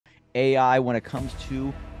AI when it comes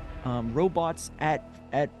to robots at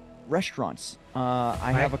restaurants. I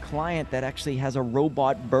Right. have a client that actually has a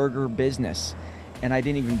robot burger business, and I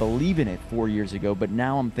didn't even believe in it 4 years ago. But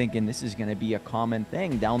now I'm thinking this is going to be a common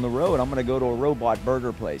thing down the road. I'm going to go to a robot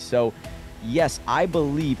burger place. So, yes, I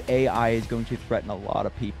believe AI is going to threaten a lot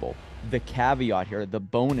of people. The caveat here, the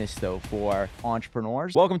bonus though, for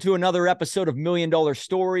entrepreneurs. Welcome to another episode of Million Dollar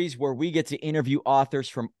Stories, where we get to interview authors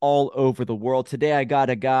from all over the world. Today, I got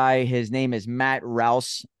a guy. His name is Matt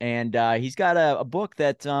Rouse, and he's got a book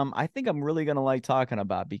that I think I'm really going to like talking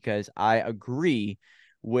about because I agree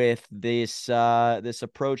with this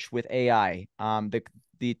approach with AI.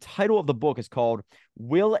 The title of the book is called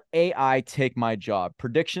 "Will AI Take My Job?"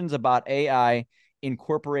 Predictions about AI in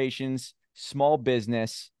corporations, small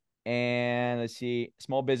business, and let's see,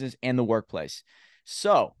 small business and the workplace.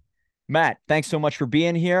 So, Matt, thanks so much for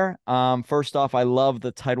being here. First off, I love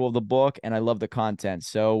the title of the book and I love the content.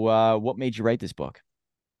 So, what made you write this book?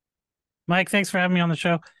 Mike, thanks for having me on the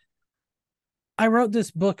show. I wrote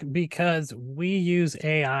this book because we use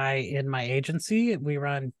AI in my agency. We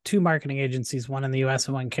run two marketing agencies, one in the US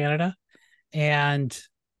and one in Canada. And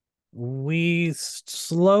we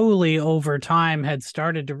slowly over time had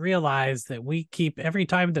started to realize that we keep every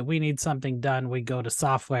time that we need something done, we go to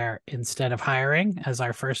software instead of hiring as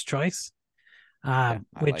our first choice. Yeah,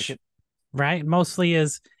 I like Which, it. right, mostly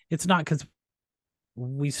is it's not because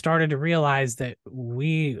we started to realize that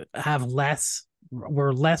we're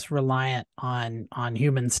less reliant on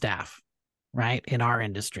human staff, right, in our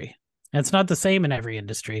industry. And it's not the same in every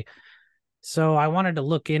industry. So I wanted to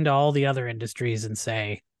look into all the other industries and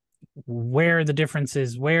say, where are the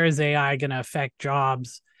differences? Where is AI going to affect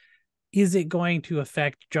jobs? Is it going to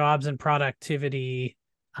affect jobs and productivity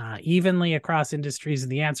evenly across industries?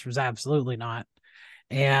 And the answer is absolutely not.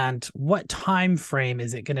 And what time frame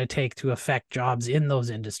is it going to take to affect jobs in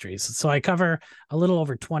those industries? So I cover a little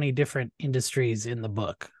over 20 different industries in the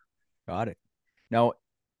book. Got it. Now,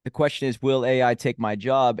 the question is, will AI take my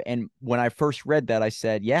job? And when I first read that, I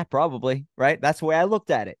said, yeah, probably, right? That's the way I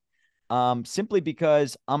looked at it. Simply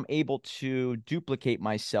because I'm able to duplicate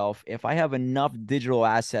myself. If I have enough digital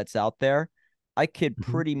assets out there, I could Mhm.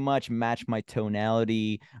 pretty much match my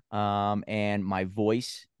tonality and my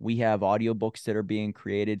voice. We have audiobooks that are being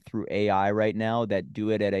created through AI right now that do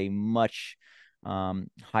it at a much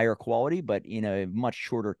higher quality, but in a much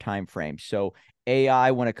shorter time frame. So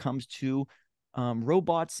AI, when it comes to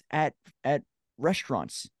robots at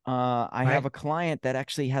restaurants, I have Right. a client that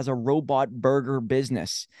actually has a robot burger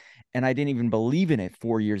business, and I didn't even believe in it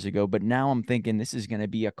 4 years ago. But now I'm thinking this is going to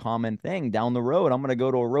be a common thing down the road. I'm going to go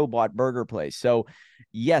to a robot burger place. So,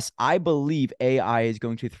 yes, I believe AI is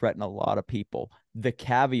going to threaten a lot of people. The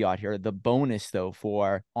caveat here, the bonus though,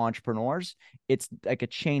 for entrepreneurs, it's like a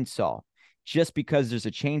chainsaw. Just because there's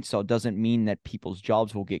a chainsaw doesn't mean that people's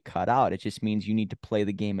jobs will get cut out. It just means you need to play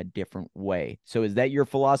the game a different way. So, is that your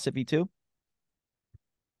philosophy too?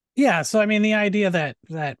 Yeah. So I mean, the idea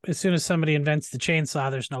that as soon as somebody invents the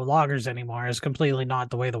chainsaw, there's no loggers anymore is completely not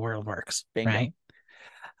the way the world works, Bingo. right?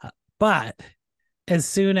 But as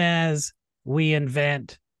soon as we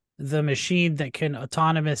invent the machine that can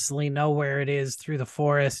autonomously know where it is through the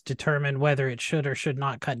forest, determine whether it should or should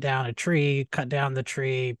not cut down a tree, cut down the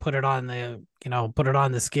tree, put it on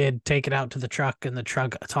the skid, take it out to the truck, and the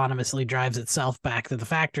truck autonomously drives itself back to the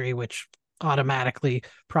factory, which automatically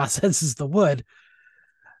processes the wood.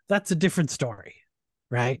 That's a different story,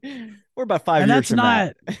 right? We're about 5 years And from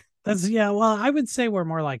that. yeah, well, I would say we're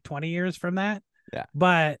more like 20 years from that. Yeah.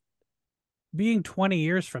 But being 20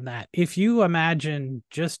 years from that, if you imagine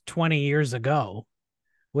just 20 years ago,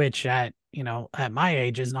 which at my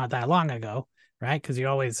age is not that long ago, right? Because you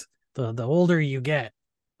always, the older you get,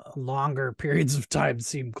 longer periods of time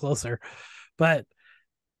seem closer. But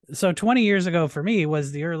so 20 years ago for me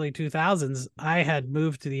was the early 2000s. I had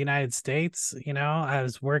moved to the United States. I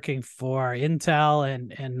was working for Intel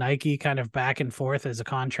and Nike kind of back and forth as a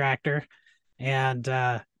contractor. And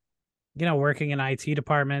working in IT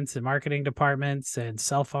departments and marketing departments, and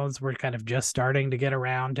cell phones were kind of just starting to get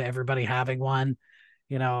around to everybody having one,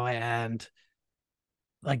 and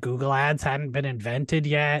like Google Ads hadn't been invented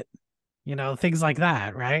yet, things like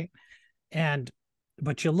that, right? And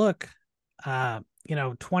but you look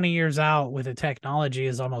 20 years out with a technology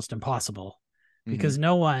is almost impossible Mm-hmm. because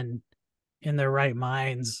no one in their right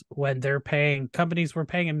minds when companies were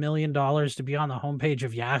paying $1 million to be on the homepage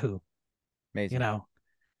of Yahoo, you Amazing. know,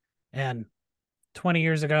 and 20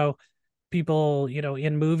 years ago, people,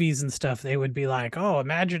 in movies and stuff, they would be like, oh,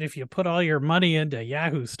 imagine if you put all your money into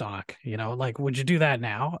Yahoo stock, like, would you do that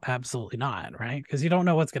now? Absolutely not, right? Because you don't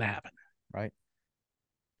know what's going to happen. Right.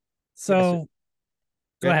 Yeah. So So go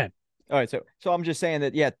good. ahead. All right. So I'm just saying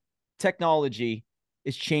that, yeah, technology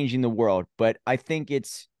is changing the world, but I think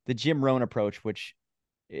it's the Jim Rohn approach, which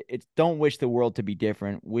it's don't wish the world to be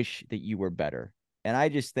different, wish that you were better. And I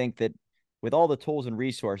just think that with all the tools and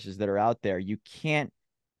resources that are out there, you can't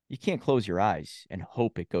close your eyes and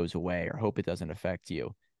hope it goes away or hope it doesn't affect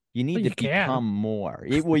you. You Well, need to you can. become more.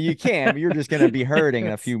 Well, you can, but you're just going to be hurting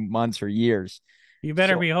in a It's, few months or years. you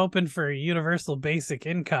better So, be hoping for universal basic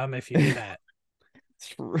income if you do that.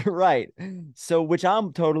 right. So, which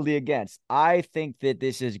I'm totally against. I think that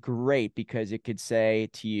this is great because it could say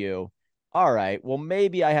to you, all right, well,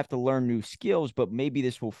 maybe I have to learn new skills, but maybe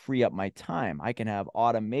this will free up my time. I can have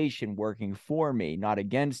automation working for me, not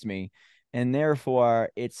against me. And therefore,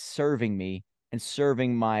 it's serving me and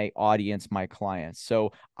serving my audience, my clients.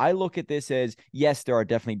 So I look at this as, yes, there are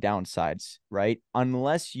definitely downsides, right?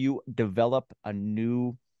 Unless you develop a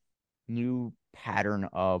new pattern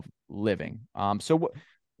of living. So what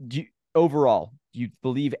do you, overall, do you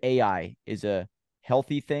believe AI is a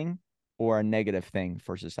healthy thing or a negative thing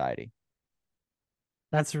for society?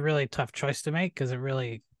 That's a really tough choice to make because it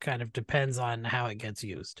really kind of depends on how it gets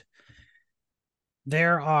used.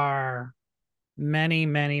 There are many,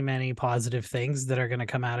 many, many positive things that are going to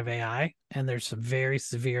come out of AI, and there's some very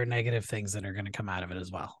severe negative things that are going to come out of it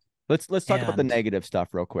as well. Let's talk about the And negative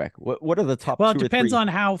stuff real quick. What are the top well, it two or depends three? on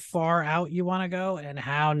how far out you want to go and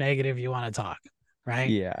how negative you want to talk,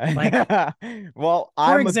 right? Like, Yeah. Well,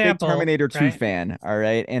 for I'm a big example, Terminator 2 right? fan, all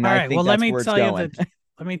right? And All I right, well, think that's where it's going.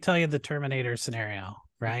 let me tell you the Terminator scenario,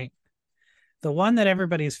 right? The one that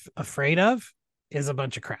everybody's afraid of is a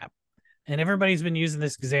bunch of crap. And everybody's been using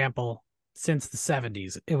this example since the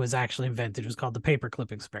 70s. It was actually invented. It was called the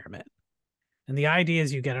paperclip experiment. And the idea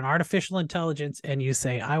is you get an artificial intelligence and you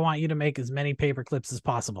say, I want you to make as many paper clips as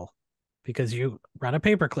possible because you run a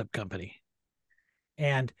paperclip company.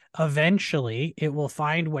 And eventually it will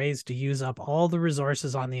find ways to use up all the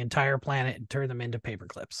resources on the entire planet and turn them into paper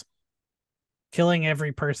clips, killing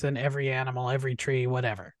every person, every animal, every tree,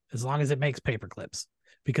 whatever, as long as it makes paper clips,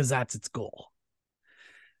 because that's its goal.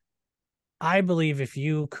 I believe if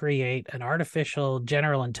you create an artificial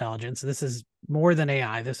general intelligence, this is more than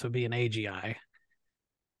AI, this would be an AGI,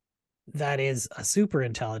 that is a super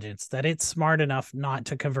intelligence, that it's smart enough not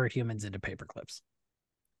to convert humans into paper clips.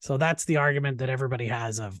 So that's the argument that everybody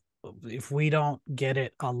has of if we don't get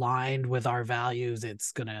it aligned with our values,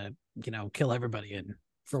 it's going to, kill everybody in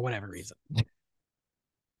for whatever reason.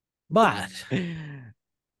 But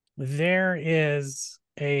there is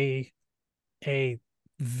a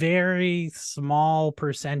very small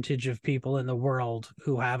percentage of people in the world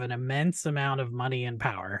who have an immense amount of money and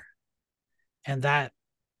power, and that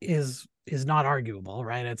is not arguable,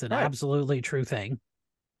 right? It's an Right. absolutely true thing.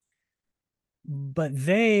 But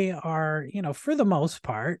they are, for the most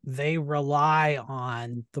part, they rely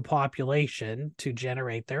on the population to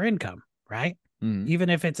generate their income, right? Mhm. Even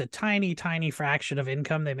if it's a tiny, tiny fraction of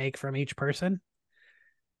income they make from each person.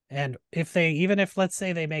 And even if let's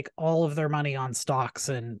say they make all of their money on stocks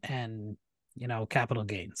and capital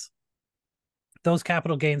gains, those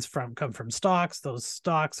capital gains come from stocks. Those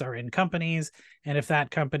stocks are in companies, and if that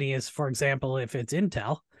company is, for example, if it's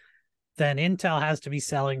Intel, then Intel has to be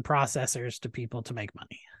selling processors to people to make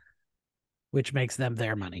money, which makes them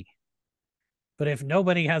their money. But if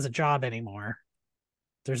nobody has a job anymore,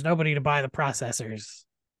 there's nobody to buy the processors,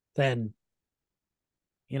 then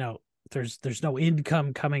you know there's no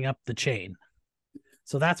income coming up the chain.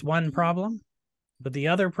 So that's one problem. But the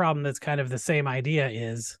other problem that's kind of the same idea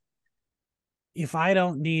is if I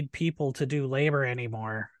don't need people to do labor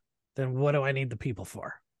anymore, then what do I need the people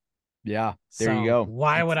for? Yeah, there you So go.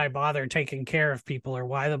 why It's would I bother taking care of people, or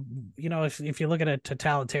why if you look at a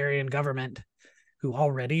totalitarian government who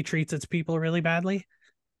already treats its people really badly,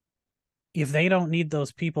 if they don't need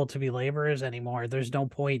those people to be laborers anymore, there's no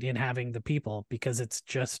point in having the people because it's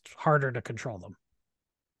just harder to control them.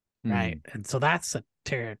 Right. mhm. And so that's a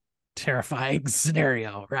terrifying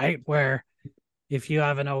scenario, right? Where if you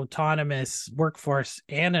have an autonomous workforce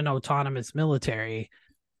and an autonomous military,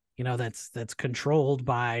 that's controlled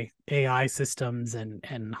by AI systems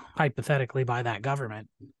and hypothetically by that government,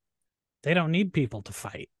 they don't need people to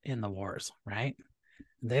fight in the wars, right?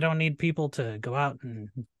 They don't need people to go out and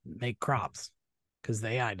make crops because the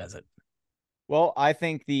AI does it. Well, I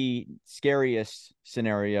think the scariest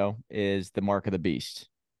scenario is the mark of the beast.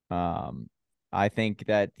 Um, I think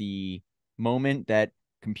that the moment that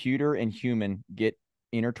computer and human get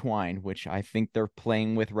intertwined, which I think they're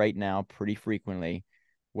playing with right now pretty frequently,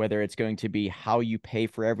 whether it's going to be how you pay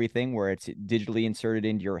for everything, where it's digitally inserted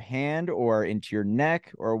into your hand or into your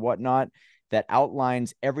neck or whatnot, that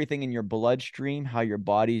outlines everything in your bloodstream, how your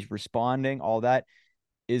body's responding, all that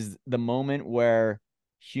is the moment where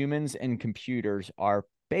humans and computers are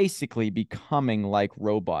basically becoming like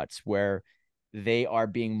robots, where they are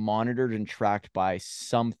being monitored and tracked by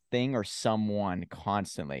something or someone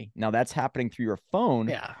constantly. Now that's happening through your phone,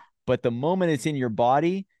 Yeah. but the moment it's in your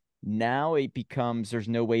body, now it becomes there's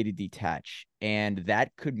no way to detach. And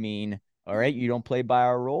that could mean, all right, you don't play by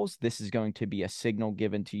our rules. This is going to be a signal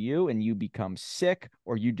given to you, and you become sick,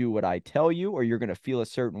 or you do what I tell you, or you're going to feel a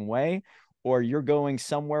certain way, or you're going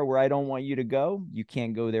somewhere where I don't want you to go. You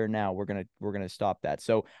can't go there now. We're gonna stop that.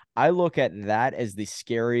 So I look at that as the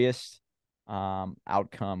scariest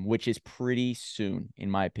outcome, which is pretty soon, in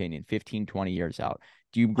my opinion, 15, 20 years out.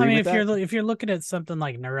 Do you I agree mean, with that? if you're looking at something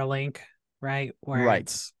like Neuralink, right, where Right.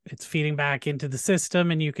 it's feeding back into the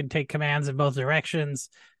system and you can take commands in both directions,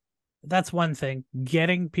 that's one thing.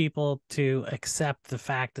 Getting people to accept the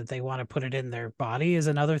fact that they want to put it in their body is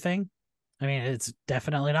another thing. I mean, it's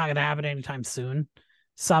definitely not going to happen anytime soon.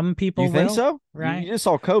 Some You people think will, so? You right? just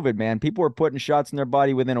saw COVID, man. People were putting shots in their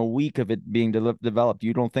body within a week of it being developed.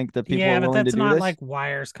 You don't think that people are Yeah, but willing to that's do not this? like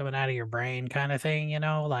wires coming out of your brain kind of thing, you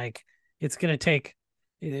know? Like it's going to take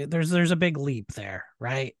there's a big leap there,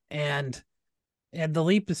 right? And the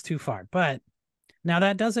leap is too far. But now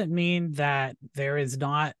that doesn't mean that there is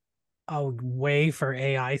not a way for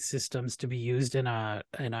AI systems to be used in a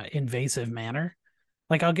invasive manner.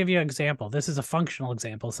 Like I'll give you an example. This is a functional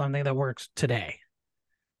example, something that works today.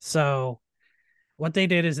 So what they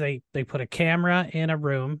did is they put a camera in a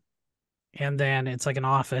room, and then it's like an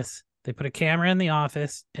office. They put a camera in the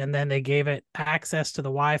office, and then they gave it access to the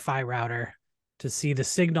Wi-Fi router to see the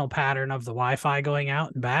signal pattern of the Wi-Fi going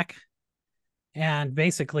out and back. And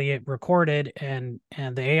basically it recorded, and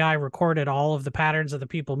the AI recorded all of the patterns of the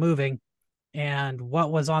people moving and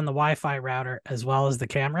what was on the Wi-Fi router as well as the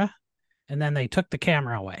camera. And then they took the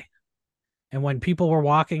camera away. And when people were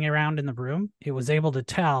walking around in the room, it was able to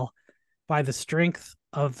tell by the strength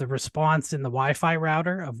of the response in the Wi-Fi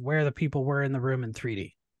router of where the people were in the room in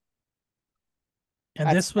 3D. And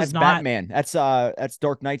That's Batman. That's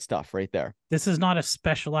Dark Knight stuff right there. this is not a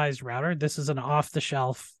specialized router. This is an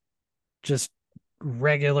off-the-shelf, just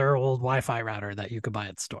regular old Wi-Fi router that you could buy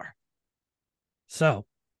at the store. So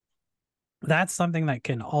that's something that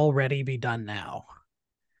can already be done now.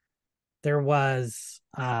 There was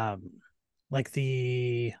like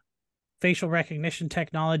the facial recognition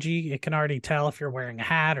technology. It can already tell if you're wearing a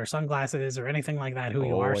hat or sunglasses or anything like that, who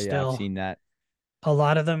you are Oh yeah, I've still. seen that. A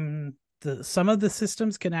lot of them, some of the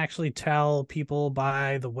systems can actually tell people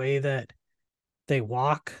by the way that they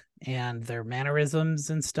walk and their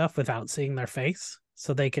mannerisms and stuff without seeing their face.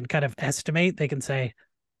 So they can kind of estimate, they can say,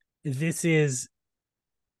 this is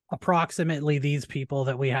approximately these people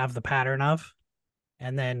that we have the pattern of.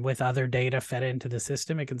 And then with other data fed into the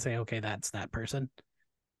system, it can say, okay, that's that person.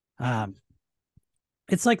 Um,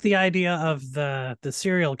 it's like the idea of the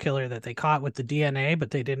serial killer that they caught with the DNA, but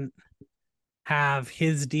they didn't have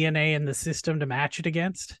his DNA in the system to match it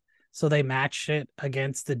against. So they matched it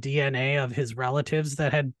against the DNA of his relatives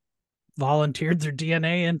that had volunteered their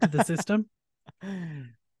DNA into the system.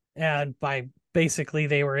 And by basically,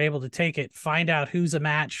 they were able to take it, find out who's a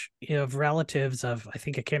match of relatives of, I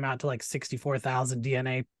think it came out to like 64,000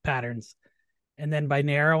 DNA patterns. And then by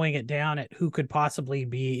narrowing it down at who could possibly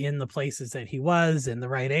be in the places that he was in the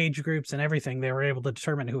right age groups and everything, they were able to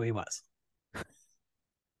determine who he was.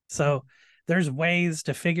 So there's ways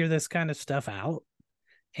to figure this kind of stuff out.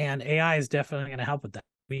 And AI is definitely going to help with that.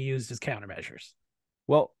 Be used as countermeasures.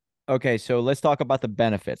 Well, okay, so let's talk about the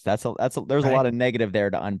benefits. There's a Right? lot of negative there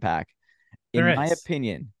to unpack. There In my is.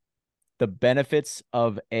 opinion, the benefits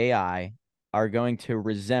of AI are going to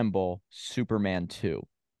resemble Superman 2.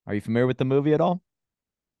 Are you familiar with the movie at all?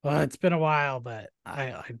 Well, it's been a while, but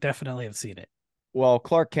I definitely have seen it. Well,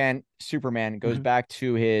 Clark Kent, Superman, goes Mm-hmm. back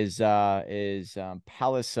to his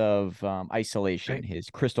palace of isolation, Right? his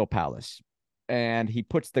crystal palace, and he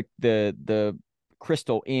puts the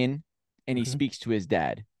crystal in, and he Mm-hmm. speaks to his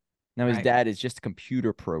dad. Now, his Right? dad is just a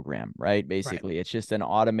computer program, right? Right. Basically, it's just an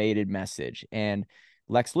automated message, and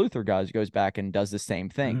Lex Luthor goes back and does the same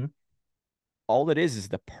thing. Mm-hmm. All it is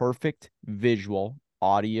the perfect visual,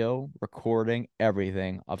 audio, recording,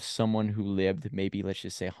 everything of someone who lived maybe, let's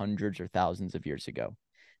just say, hundreds or thousands of years ago.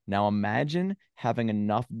 Now imagine having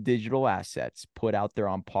enough digital assets put out there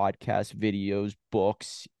on podcasts, videos,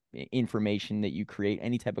 books, information that you create,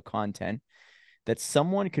 any type of content that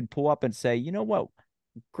someone could pull up and say, you know what,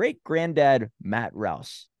 great granddad Matt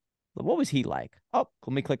Rouse, what was he like? Oh,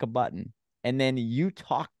 let me click a button. And then you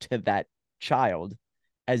talk to that child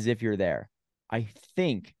as if you're there. I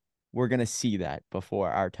think we're going to see that before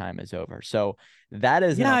our time is over. So that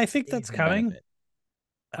is an Yeah, I think that's amazing coming. benefit.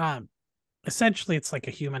 Um, essentially it's like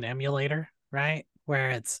a human emulator, right?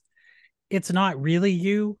 Where it's not really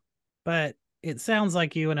you, but it sounds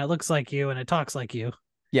like you and it looks like you and it talks like you.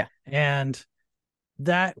 Yeah. And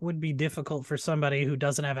that would be difficult for somebody who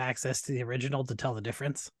doesn't have access to the original to tell the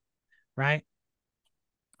difference, right?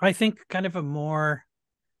 I think kind of a more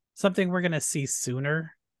something we're going to see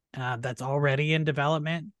sooner that's already in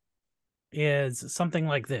development is something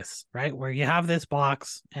like this, right? Where you have this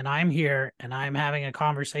box and I'm here and I'm having a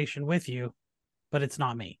conversation with you, but it's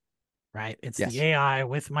not me, right? It's the Yes. AI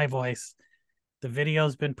with my voice. The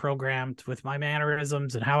video's been programmed with my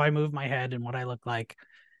mannerisms and how I move my head and what I look like.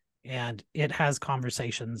 And it has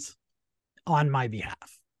conversations on my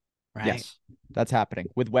behalf, right? Yes. That's happening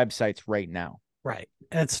with websites right now. Right.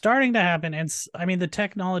 It's starting to happen. And I mean, the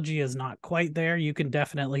technology is not quite there. You can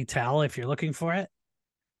definitely tell if you're looking for it.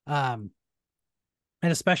 Um,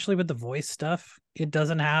 and especially with the voice stuff, it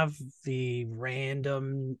doesn't have the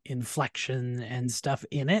random inflection and stuff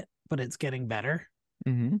in it, but it's getting better.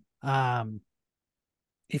 Mm-hmm.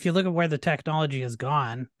 If you look at where the technology has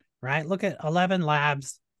gone, right? Look at 11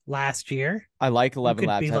 Labs last year. I like You 11 could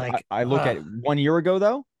Labs. be like, I look at it 1 year ago,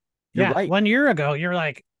 though. You're yeah, right. 1 year ago, you're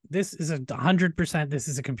like, this is 100%. This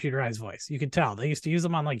is a computerized voice. You could tell they used to use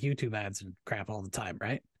them on like YouTube ads and crap all the time,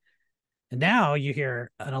 right? And now you hear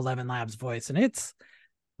an 11 Labs voice, and it's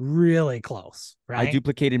really close, I right?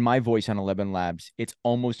 duplicated my voice on 11 Labs. It's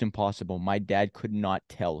almost impossible. My dad could not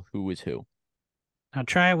tell who was who. Now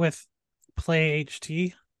try it with Play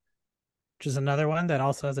HT, which is another one that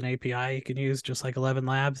also has an API you can use, just like 11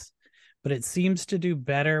 Labs, but it seems to do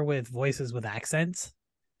better with voices with accents.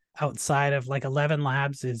 Outside of like 11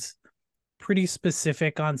 Labs is pretty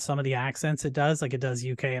specific on some of the accents it does. Like it does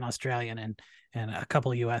UK and Australian and a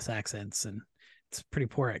couple of US accents, and it's pretty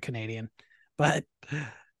poor at Canadian. But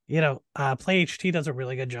Play HT does a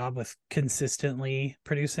really good job with consistently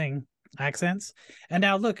producing accents. And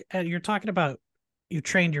now look, you're talking about you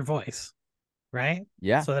trained your voice, right?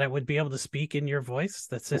 Yeah. So that it would be able to speak in your voice,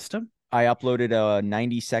 that system. I uploaded a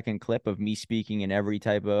 90-second clip of me speaking in every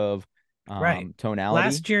type of Right. tonality.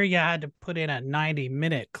 Last year you had to put in a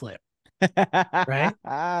 90-minute clip, right?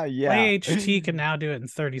 Play Yeah. HT can now do it in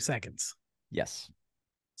 30 seconds. Yes.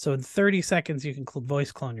 So in 30 seconds, you can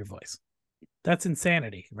voice clone your voice. That's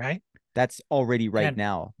insanity, right? That's already right And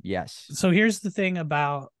now. Yes. so here's the thing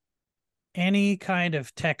about any kind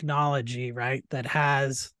of technology, right, that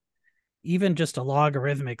has even just a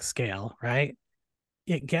logarithmic scale, right?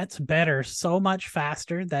 It gets better so much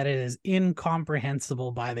faster that it is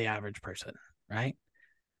incomprehensible by the average person, right?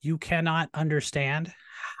 You cannot understand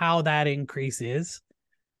how that increase is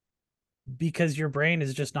because your brain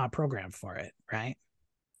is just not programmed for it, right?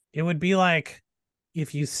 It would be like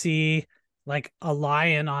if you see like a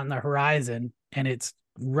lion on the horizon and it's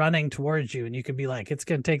running towards you, and you could be like, it's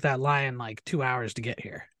going to take that lion like 2 hours to get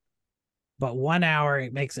here. But 1 hour,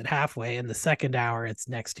 it makes it halfway, and the second hour, it's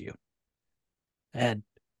next to you. And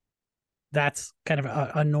that's kind of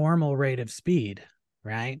a normal rate of speed,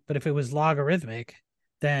 right? But if it was logarithmic,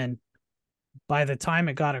 then by the time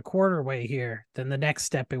it got a quarter way here, then the next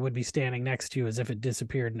step it would be standing next to you as if it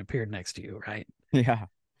disappeared and appeared next to you, right? Yeah.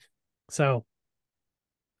 So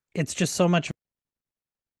it's just so much.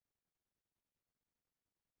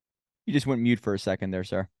 You just went mute for a second there,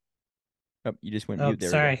 sir. Oh, you just went Oh, mute. There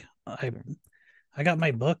we go. sorry. I got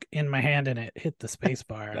my book in my hand and it hit the space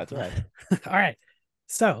bar. That's right. All right.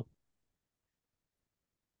 So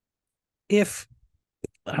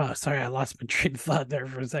sorry, I lost my train of thought there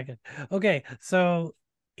for a second. Okay. So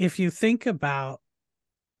if you think about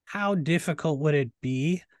how difficult would it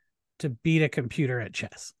be to beat a computer at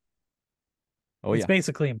chess? Oh, It's yeah.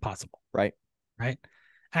 basically impossible. Right. Right.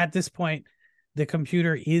 At this point, the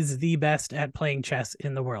computer is the best at playing chess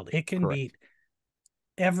in the world. It can Correct. beat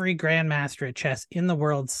every grandmaster at chess in the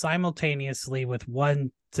world simultaneously with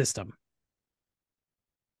one system.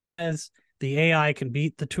 As the AI can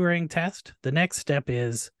beat the Turing test, the next step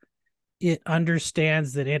is it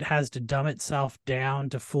understands that it has to dumb itself down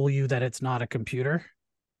to fool you that it's not a computer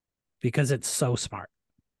because it's so smart.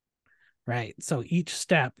 Right. So each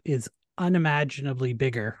step is unimaginably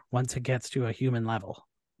bigger once it gets to a human level.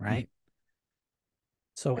 Right.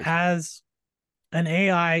 So as an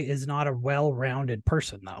AI is not a well-rounded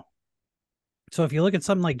person, though. So if you look at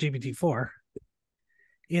something like GPT-4,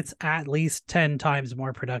 it's at least 10 times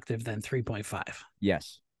more productive than 3.5.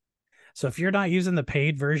 Yes. So if you're not using the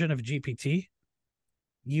paid version of GPT,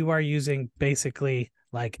 you are using basically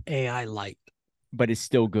like AI light. But it's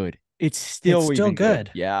still good. It's still even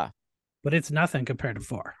good. Yeah. But it's nothing compared to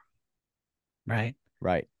 4. Right.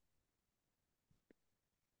 Right.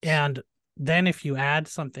 And then if you add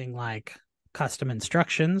something like custom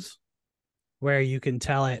instructions, where you can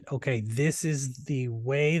tell it, okay, this is the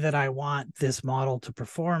way that I want this model to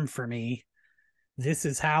perform for me. This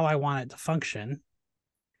is how I want it to function.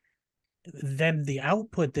 Then the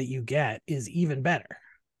output that you get is even better.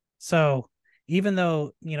 So even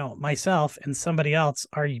though, myself and somebody else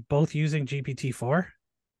are both using GPT-4,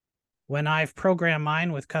 when I've programmed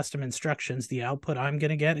mine with custom instructions, the output I'm going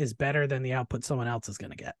to get is better than the output someone else is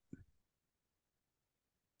going to get.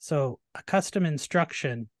 So a custom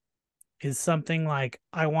instruction is something like,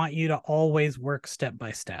 I want you to always work step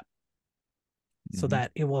by step, so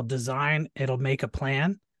that it'll make a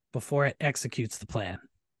plan before it executes the plan,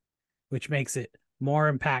 which makes it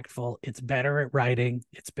more impactful. It's better at writing.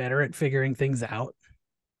 It's better at figuring things out.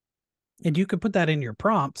 And you can put that in your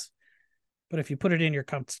prompts, but if you put it in your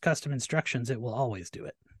custom instructions, it will always do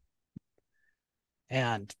it.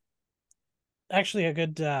 And actually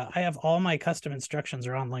I have all my custom instructions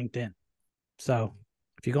are on LinkedIn. So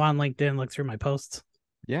if you go on LinkedIn, look through my posts.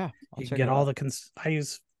 Yeah. You can get all I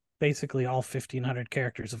use basically all 1,500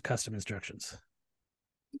 characters of custom instructions.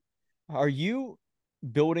 Are you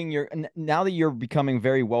building now that you're becoming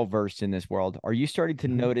very well versed in this world, are you starting to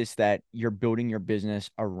notice that you're building your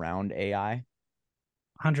business around AI?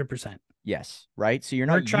 100%. Yes. Right. So you're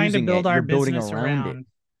We're not trying to using build it, our you're building business around it.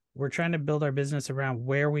 We're trying to build our business around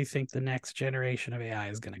where we think the next generation of AI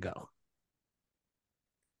is going to go.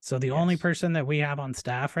 So the only person that we have on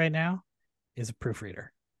staff right now is a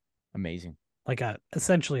proofreader. Amazing. Like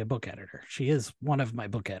essentially a book editor. She is one of my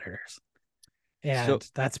book editors. And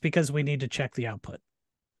that's because we need to check the output.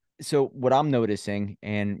 So what I'm noticing,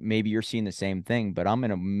 and maybe you're seeing the same thing, but I'm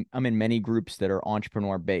in many groups that are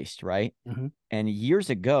entrepreneur based, right? And years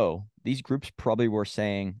ago, these groups probably were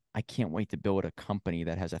saying, I can't wait to build a company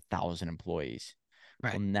that has 1,000 employees.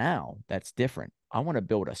 Right. Well, now that's different. I want to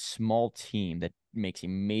build a small team that makes a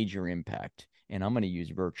major impact. And I'm going to use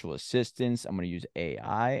virtual assistants. I'm going to use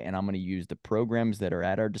AI, and I'm going to use the programs that are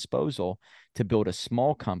at our disposal to build a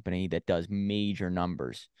small company that does major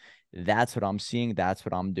numbers. That's what I'm seeing. That's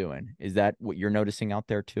what I'm doing. Is that what you're noticing out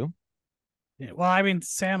there too? Yeah, well, I mean,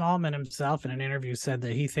 Sam Altman himself in an interview said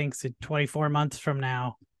that he thinks that 24 months from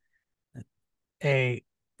now, the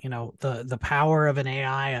power of an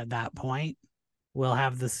AI at that point will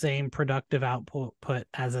have the same productive output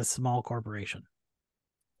as a small corporation.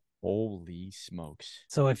 Holy smokes.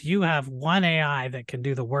 So if you have one AI that can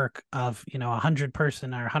do the work of, 100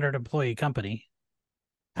 person or 100 employee company,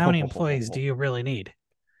 how many employees do you really need?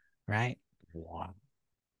 Right? Wow.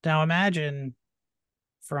 Now imagine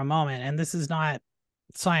for a moment, and this is not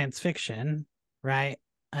science fiction, right?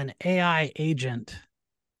 An AI agent.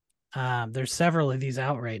 There's several of these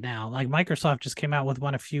out right now. Like Microsoft just came out with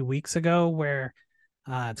one a few weeks ago where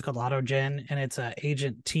it's called AutoGen, and it's an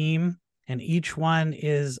agent team, and each one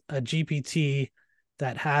is a GPT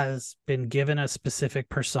that has been given a specific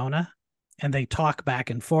persona, and they talk back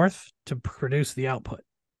and forth to produce the output.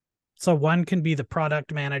 So one can be the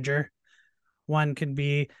product manager, one can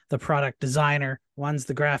be the product designer, one's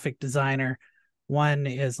the graphic designer, one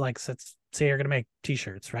is like, say you're going to make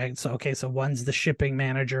t-shirts, right? So, okay, so one's the shipping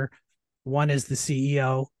manager, one is the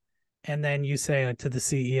CEO, and then you say to the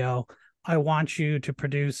CEO, I want you to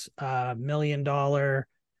produce $1 million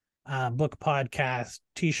book podcast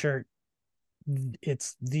t-shirt.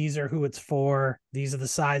 These are who it's for. These are the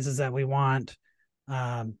sizes that we want.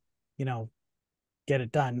 Get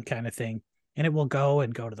it done kind of thing. And it will go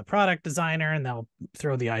to the product designer, and they'll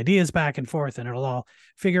throw the ideas back and forth, and it'll all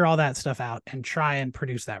figure all that stuff out and try and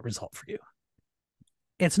produce that result for you.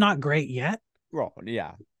 It's not great yet. Well,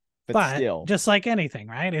 yeah, but still, just like anything,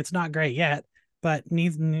 right? It's not great yet, but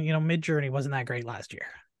Midjourney wasn't that great last year.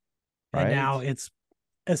 Right. And now it's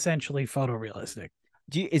essentially photorealistic.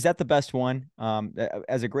 Is that the best one?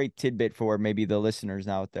 As a great tidbit for maybe the listeners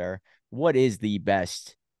out there, what is the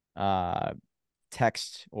best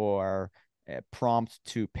text or prompt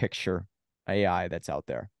to picture AI that's out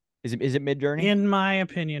there? Is it Midjourney? In my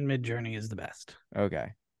opinion, Midjourney is the best. Okay.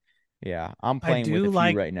 Yeah, I'm playing with a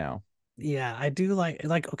few right now. Yeah, I do like,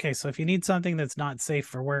 okay, so if you need something that's not safe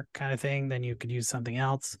for work kind of thing, then you could use something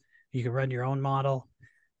else. You could run your own model.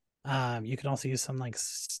 You can also use some like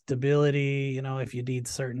stability, if you need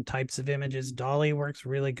certain types of images. Dolly works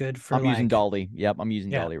really good for I'm using Dolly. Yep, I'm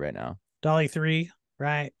using Dolly right now. Dolly 3,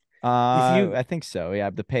 right? I think so.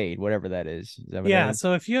 Yeah, the paid, whatever that is. Is that what it is?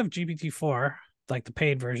 So if you have GPT-4, like the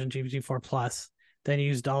paid version, GPT-4 Plus, then you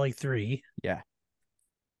use Dolly 3. Yeah.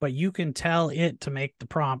 But you can tell it to make the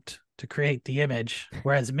prompt to create the image,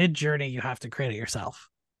 whereas Midjourney, you have to create it yourself.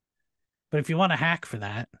 But if you want to hack for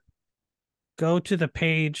that, go to the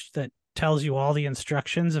page that tells you all the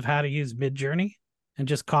instructions of how to use Midjourney and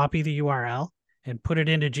just copy the URL and put it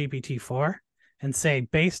into GPT-4 and say,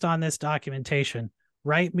 based on this documentation,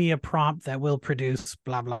 write me a prompt that will produce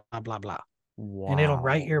blah, blah, blah, blah, blah. And it'll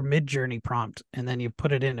write Wow. your Midjourney prompt, and then you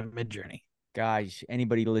put it into Midjourney. Guys,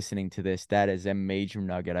 anybody listening to this, that is a major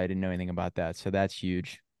nugget. I didn't know anything about that. So that's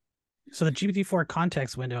huge. So the GPT-4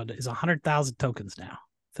 context window is 100,000 tokens now.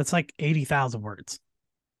 That's like 80,000 words.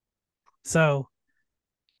 So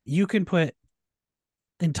you can put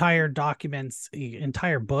entire documents,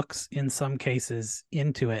 entire books in some cases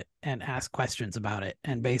into it and ask questions about it.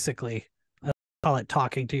 And basically, I call it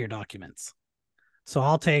talking to your documents. So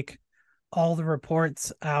I'll take all the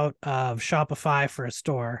reports out of Shopify for a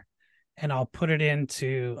store and I'll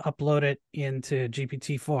upload it into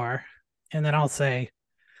GPT-4. And then I'll say,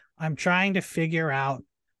 I'm trying to figure out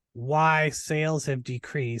why sales have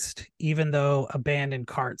decreased, even though abandoned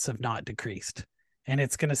carts have not decreased. And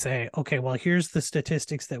it's going to say, okay, well, here's the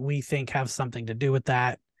statistics that we think have something to do with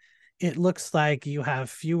that. It looks like you have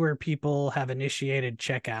fewer people have initiated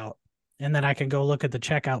checkout. And then I can go look at the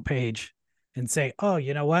checkout page and say, oh,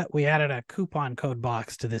 you know what? We added a coupon code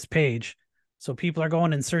box to this page. So people are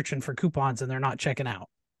going and searching for coupons and they're not checking out.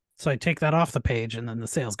 So I take that off the page and then the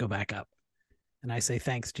sales go back up. And I say,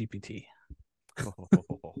 thanks, GPT.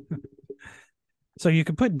 So you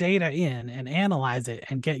can put data in and analyze it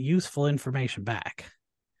and get useful information back.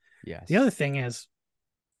 Yes. The other thing is,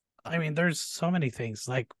 I mean, there's so many things.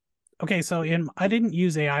 Like, okay, so I didn't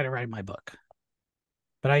use AI to write my book,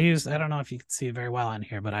 but I don't know if you can see it very well on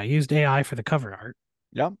here, but I used AI for the cover art.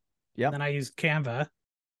 Yep. Yep. Then I used Canva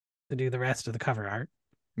to do the rest of the cover art.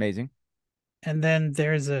 Amazing. And then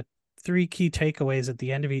there's 3 key takeaways at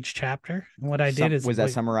the end of each chapter. And what I did is, was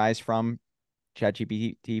that summarized from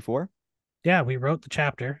ChatGPT-4? Yeah, we wrote the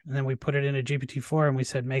chapter and then we put it into GPT-4 and we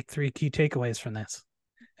said, make 3 key takeaways from this.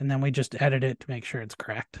 And then we just edit it to make sure it's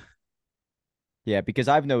correct. Yeah, because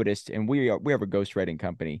I've noticed, and we have a ghostwriting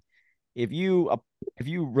company. If you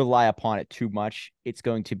rely upon it too much, it's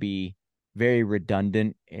going to be very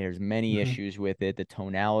redundant. There's many issues with it. The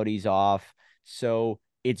tonality's off. So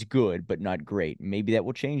it's good, but not great. Maybe that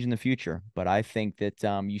will change in the future. But I think that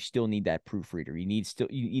you still need that proofreader. You need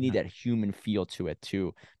that human feel to it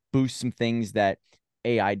to boost some things that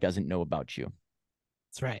AI doesn't know about you.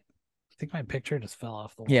 That's right. I think my picture just fell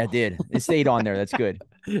off the wall. Yeah, it did. It stayed on there. That's good.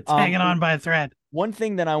 It's hanging on by a thread. One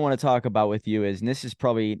thing that I want to talk about with you is, and this is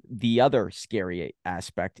probably the other scary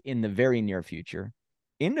aspect in the very near future,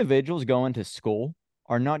 individuals going to school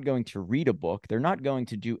are not going to read a book. They're not going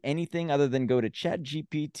to do anything other than go to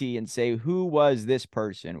ChatGPT and say, who was this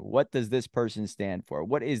person? What does this person stand for?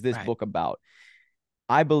 What is this book about?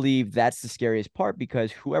 I believe that's the scariest part,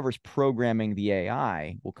 because whoever's programming the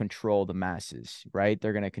AI will control the masses, right?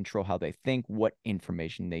 They're going to control how they think, what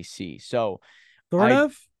information they see. So sort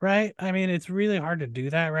of, right? I mean, it's really hard to do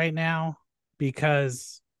that right now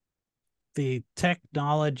because the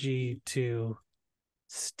technology to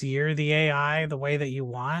steer the AI the way that you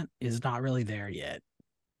want is not really there yet.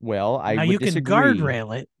 Well, now you can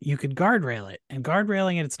guardrail it. You could guardrail it, and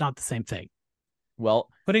guardrailing it, it's not the same thing. Well,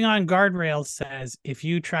 putting on guardrails says if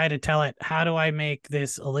you try to tell it, how do I make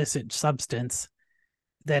this illicit substance,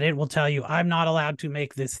 that it will tell you, I'm not allowed to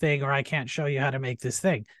make this thing, or I can't show you how to make this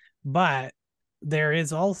thing. But there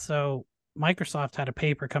is also, Microsoft had a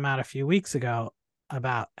paper come out a few weeks ago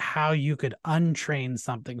about how you could untrain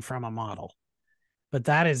something from a model. But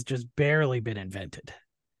that has just barely been invented.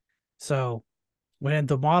 So when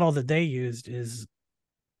the model that they used is,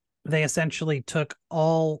 they essentially took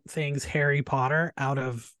all things Harry Potter out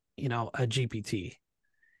of, a GPT,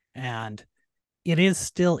 and it is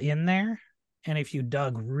still in there. And if you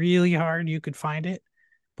dug really hard, you could find it.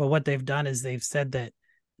 But what they've done is they've said that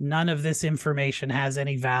none of this information has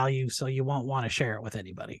any value, so you won't want to share it with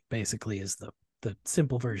anybody, basically, is the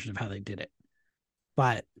simple version of how they did it.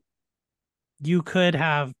 But you could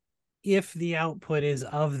have, if the output is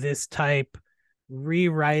of this type,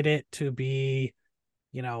 rewrite it to be,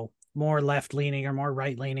 more left-leaning or more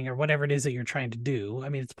right-leaning or whatever it is that you're trying to do. I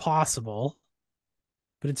mean, it's possible,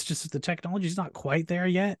 but it's just the technology is not quite there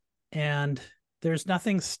yet. And there's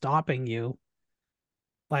nothing stopping you,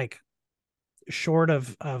 like, short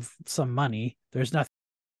of some money. There's nothing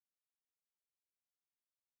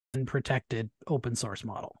protected open source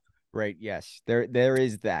model. Right. Yes, there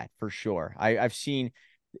is that for sure. I've seen,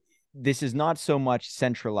 this is not so much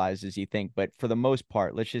centralized as you think, but for the most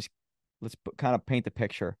part, let's kind of paint the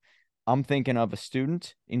picture. I'm thinking of a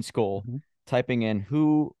student in school typing in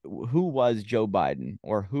who was Joe Biden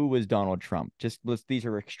or who was Donald Trump. These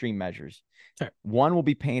are extreme measures. Sure. One will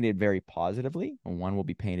be painted very positively and one will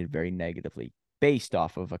be painted very negatively based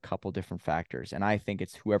off of a couple different factors. And I think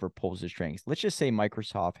it's whoever pulls the strings. Let's just say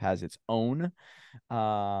Microsoft has its own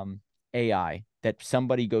AI that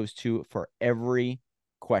somebody goes to for every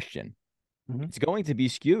question, Mm-hmm. it's going to be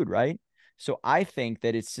skewed, right? So I think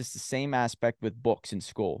that it's just the same aspect with books in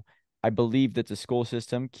school. I believe that the school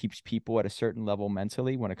system keeps people at a certain level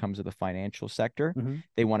mentally when it comes to the financial sector. Mm-hmm.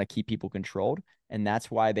 They want to keep people controlled. And that's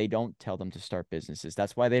why they don't tell them to start businesses.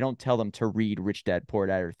 That's why they don't tell them to read Rich Dad Poor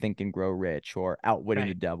Dad or Think and Grow Rich or Outwitting the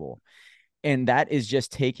Right. Devil. And that is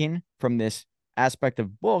just taken from this aspect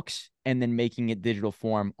of books and then making it digital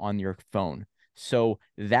form on your phone. So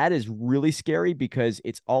that is really scary because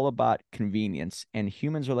it's all about convenience, and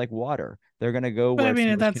humans are like water. They're going to go But where I it's mean,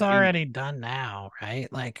 most that's convenient. already done now,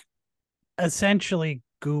 right? Like essentially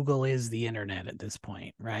Google is the internet at this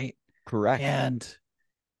point, right? Correct. And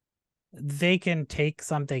they can take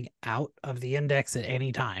something out of the index at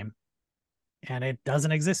any time and it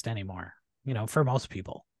doesn't exist anymore, for most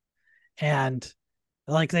people. And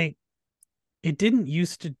like it didn't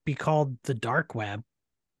used to be called the dark web.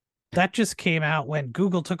 That just came out when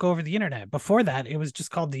Google took over the internet. Before that, it was just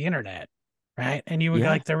called the internet, right? And you would Yeah.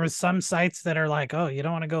 like there was some sites that are like, oh, you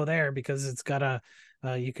don't want to go there because it's got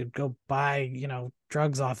you could go buy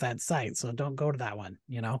drugs off that site, so don't go to that one.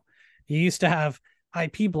 You used to have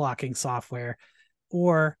IP blocking software,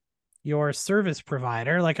 or your service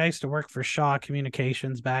provider. Like I used to work for Shaw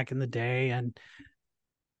Communications back in the day, and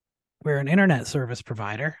we're an internet service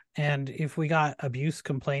provider. And if we got abuse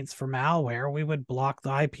complaints for malware, we would block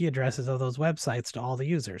the IP addresses of those websites to all the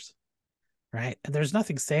users, right? And there's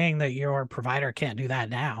nothing saying that your provider can't do that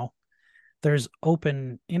now. There's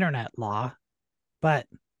open internet law, but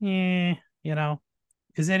is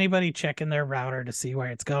anybody checking their router to see where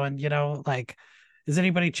it's going? Like, is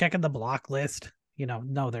anybody checking the block list?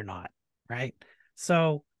 No, they're not, right?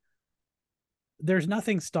 So there's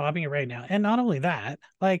nothing stopping it right now. And not only that,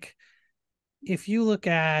 like, if you look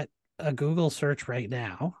at a Google search right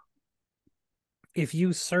now, if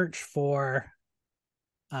you search for,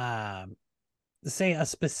 say, a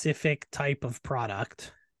specific type of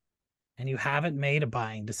product and you haven't made a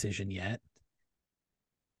buying decision yet,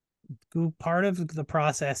 part of the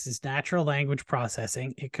process is natural language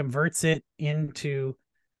processing. It converts it into,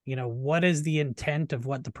 what is the intent of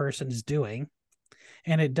what the person is doing.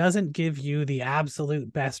 And it doesn't give you the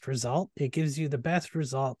absolute best result. It gives you the best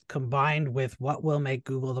result combined with what will make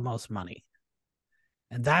Google the most money.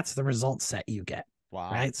 And that's the result set you get,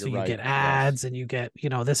 Wow. right? So You're you right. get Yes. ads and you get,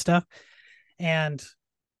 this stuff. And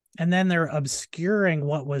then they're obscuring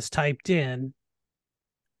what was typed in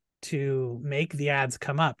to make the ads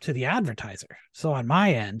come up to the advertiser. So on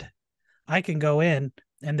my end, I can go in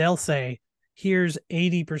and they'll say, here's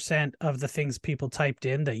 80% of the things people typed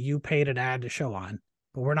in that you paid an ad to show on,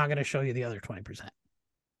 but we're not going to show you the other 20%.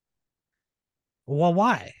 Well,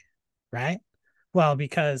 why? Right? Well,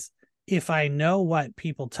 because if I know what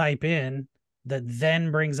people type in that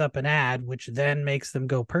then brings up an ad, which then makes them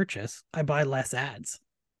go purchase, I buy less ads.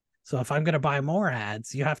 So if I'm going to buy more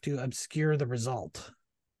ads, you have to obscure the result.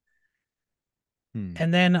 Hmm.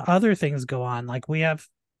 And then other things go on. Like we have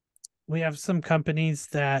some companies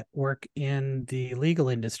that work in the legal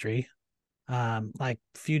industry, like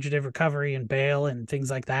fugitive recovery and bail and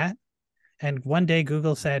things like that. And one day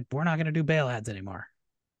Google said, we're not going to do bail ads anymore.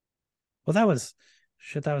 Well, that was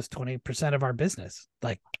 20% of our business,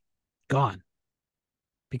 like gone,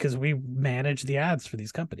 because we manage the ads for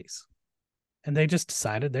these companies. And they just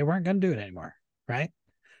decided they weren't going to do it anymore. Right.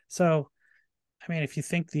 So, I mean, if you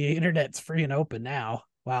think the internet's free and open now,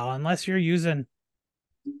 well, unless you're using,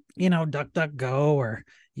 DuckDuckGo or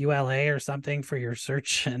ULA or something for your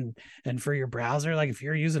search and for your browser, like if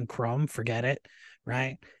you're using Chrome, forget it.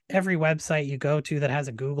 Right. Every website you go to that has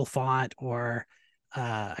a Google font or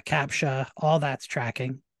a CAPTCHA, all that's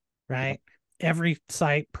tracking, Yep. right? Every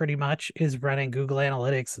site pretty much is running Google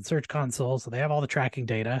Analytics and Search Console, so they have all the tracking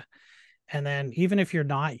data. And then even if you're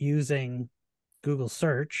not using Google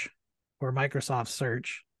Search or Microsoft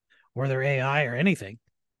Search or their AI or anything,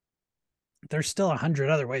 there's still 100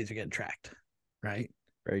 other ways you're getting tracked, right?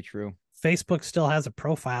 Very true. Facebook still has a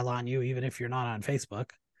profile on you, even if you're not on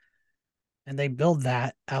Facebook. And they build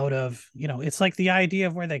that out of, it's like the idea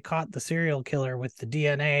of where they caught the serial killer with the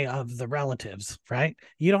DNA of the relatives, right?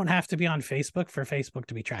 You don't have to be on Facebook for Facebook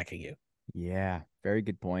to be tracking you. Yeah. Very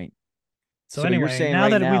good point. So So you're anyway, saying now right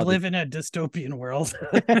that we now that live in a dystopian world.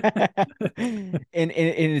 and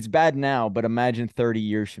it's bad now, but imagine 30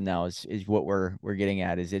 years from now is what we're getting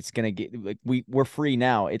at. Is it's gonna get like we're free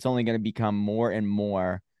now. It's only gonna become more and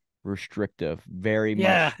more restrictive, very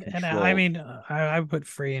Yeah, much and I controlled. mean, I put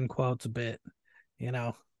free in quotes a bit, you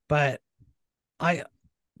know, but I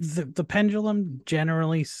the pendulum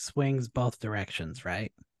generally swings both directions,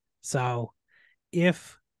 right? So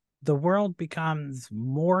if the world becomes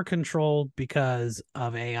more controlled because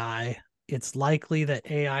of AI, it's likely that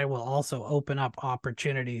AI will also open up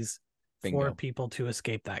opportunities for Bingo. people to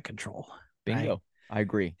escape that control. Right. Bingo. I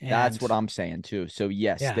agree. That's And what I'm saying too. So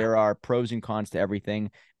yes, yeah, there are pros and cons to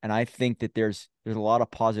everything, and I think that there's a lot of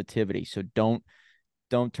positivity. So don't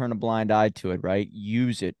turn a blind eye to it, right?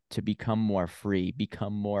 Use it to become more free,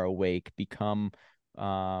 become more awake, become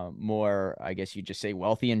more, I guess you just say,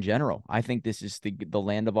 wealthy in general. I think this is the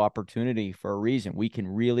land of opportunity for a reason. We can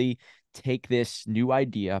really take this new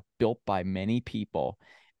idea built by many people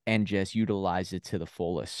and just utilize it to the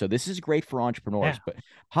fullest. So this is great for yeah. entrepreneurs, but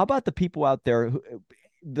how about the people out there who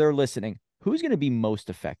they're listening? Who's going to be most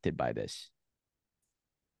affected by this?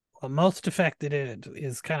 Well, most affected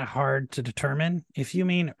is kind of hard to determine. If you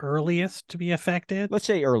mean earliest to be affected, Let's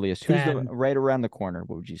say earliest. Who's the then right around the corner?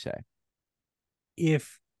 What would you say?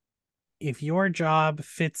 if if your job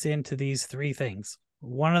fits into these three things,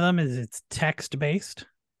 one of them is it's text based,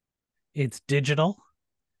 it's digital,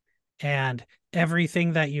 and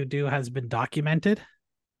everything that you do has been documented,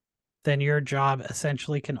 then your job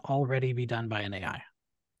essentially can already be done by an AI.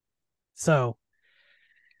 So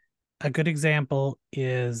a good example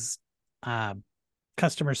is uh,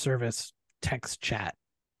 customer service text chat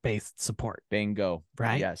based support, Bingo.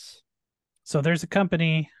 right? Yes. So there's a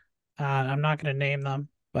company, I'm not going to name them,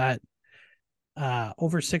 but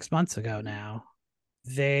over 6 months ago now,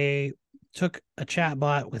 they took a chat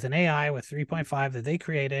bot with an AI with 3.5 that they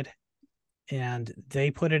created, and they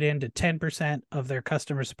put it into 10% of their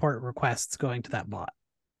customer support requests going to that bot.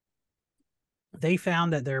 They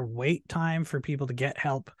found that their wait time for people to get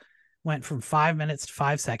help went from 5 minutes to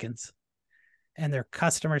 5 seconds, and their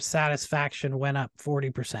customer satisfaction went up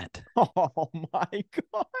 40%. Oh my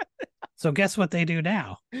God. So, guess what they do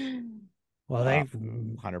now? Well, Uh, they've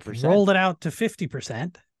 100%. rolled it out to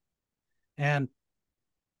 50%, and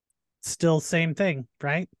still same thing,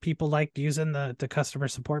 right? People like using the customer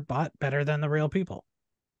support bot better than the real people.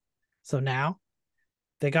 So now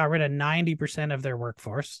they got rid of 90% of their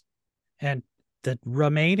workforce, and the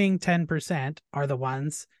remaining 10% are the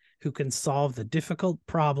ones who can solve the difficult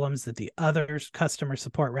problems that the other customer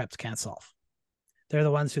support reps can't solve. They're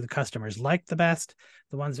the ones who the customers like the best,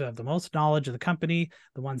 the ones who have the most knowledge of the company,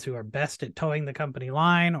 the ones who are best at towing the company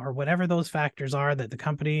line, or whatever those factors are that the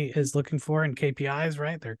company is looking for in KPIs,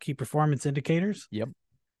 right? Their key performance indicators. Yep.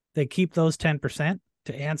 They keep those 10%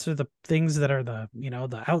 to answer the things that are the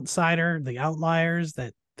outsider, the outliers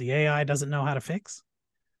that the AI doesn't know how to fix.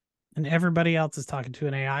 And everybody else is talking to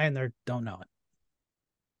an AI and they don't know it.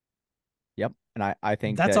 Yep. And I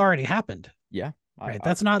think That's that, already happened, yeah, right?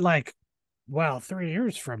 That's not like, well, 3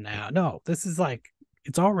 years from now. No, this is like,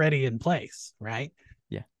 it's already in place, right?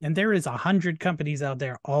 yeah. And there is 100 companies out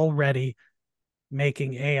there already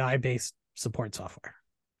making AI based support software.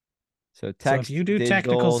 So So if text, you do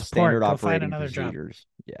technical digital, standard support, go find operating another job. procedures.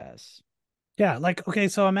 Yes. Yeah, like, okay,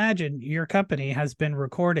 so imagine your company has been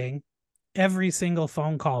recording every single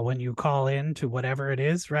phone call when you call in to whatever it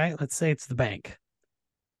is, right? Let's say it's the bank.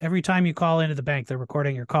 Every time you call into the bank, they're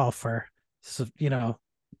recording your call for,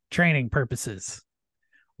 training purposes.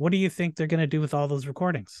 What do you think they're going to do with all those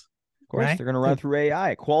recordings? Of course, Right? they're going to run through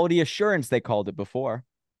AI. Quality assurance, they called it before.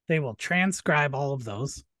 They will transcribe all of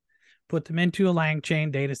those, put them into a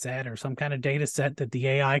LangChain data set or some kind of data set that the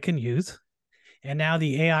AI can use. And now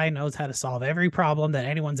the AI knows how to solve every problem that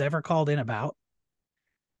anyone's ever called in about.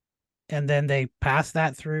 And then they pass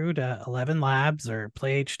that through to 11 Labs or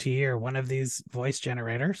PlayHT or one of these voice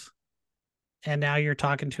generators. And now you're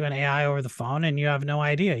talking to an AI over the phone and you have no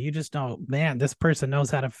idea. You just know, man, this person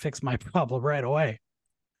knows how to fix my problem right away.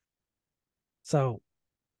 So,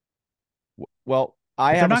 Well,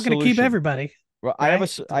 I but they're have a not going to keep solution. everybody, Well,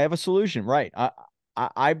 right? I have a solution, right?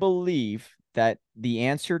 I believe that the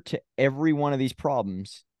answer to every one of these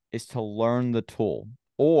problems is to learn the tool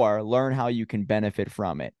or learn how you can benefit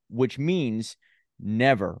from it, which means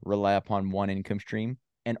never rely upon one income stream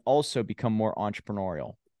and also become more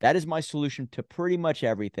entrepreneurial. That is my solution to pretty much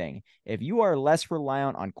everything. If you are less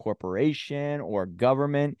reliant on corporation or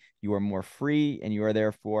government, you are more free and you are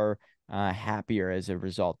therefore happier as a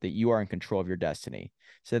result that you are in control of your destiny.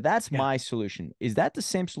 So that's Yeah. my solution. Is that the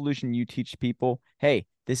same solution you teach people? Hey,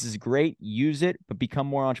 this is great. Use it, but become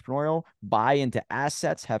more entrepreneurial. Buy into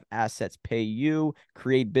assets, have assets pay you,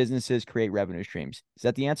 create businesses, create revenue streams. Is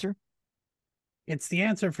that the answer? It's the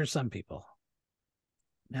answer for some people.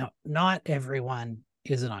 Now, not everyone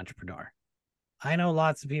is an entrepreneur. I know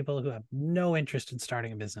lots of people who have no interest in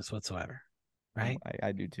starting a business whatsoever, right?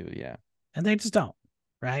 I do too. Yeah. And they just don't,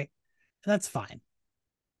 right? That's fine.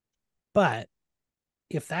 But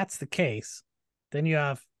if that's the case, then you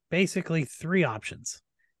have basically three options.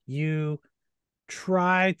 you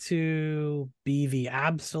try to be the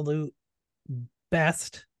absolute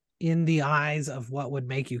best in the eyes of what would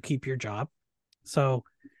make you keep your job. So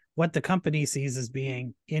what the company sees as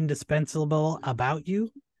being indispensable about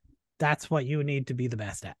you, that's what you need to be the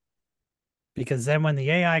best at. Because then when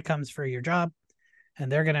the AI comes for your job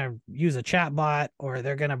and they're going to use a chat bot, or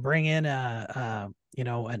they're going to bring in an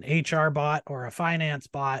HR bot or a finance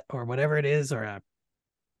bot or whatever it is, or a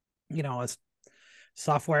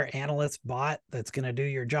software analyst bot that's going to do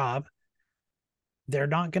your job, they're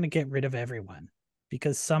not going to get rid of everyone,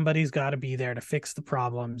 because somebody's got to be there to fix the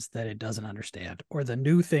problems that it doesn't understand or the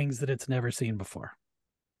new things that it's never seen before.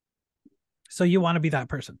 So you want to be that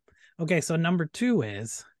person. Okay, so number 2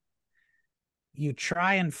 is you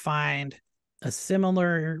try and find a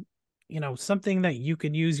similar, something that you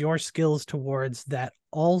can use your skills towards that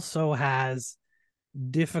also has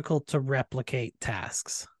difficult to replicate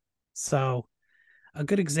tasks. So a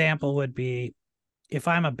good example would be, if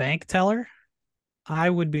I'm a bank teller, I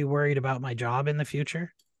would be worried about my job in the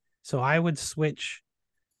future. So I would switch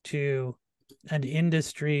to an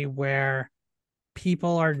industry where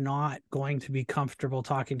people are not going to be comfortable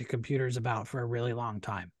talking to computers about for a really long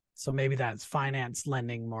time. So maybe that's finance,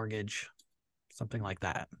 lending, mortgage, something like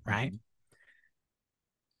that, right?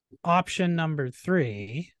 Option number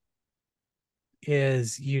 3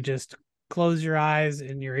 is you just close your eyes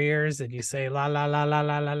and your ears and you say la la la la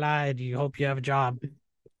la la la, and you hope you have a job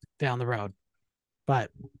down the road.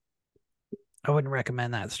 But I wouldn't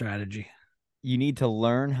recommend that strategy. You need to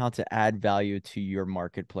learn how to add value to your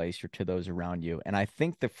marketplace or to those around you. And I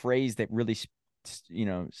think the phrase that really,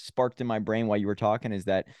 sparked in my brain while you were talking is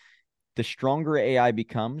that the stronger AI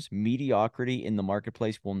becomes, mediocrity in the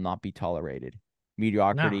marketplace will not be tolerated.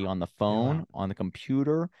 Mediocrity on the phone, on the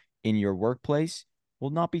computer, in your workplace will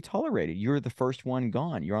not be tolerated. You're the first one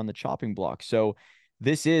gone. You're on the chopping block. So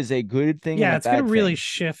this is a good thing. Yeah, it's going to really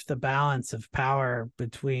shift the balance of power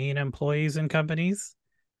between employees and companies.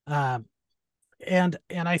 And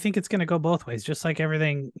I think it's going to go both ways, just like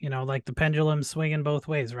everything, like the pendulum swinging both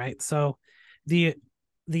ways, right? So the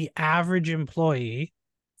average employee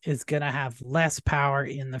is going to have less power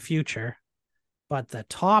in the future, but the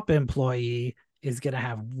top employee is going to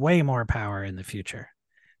have way more power in the future,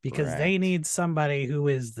 because they need somebody who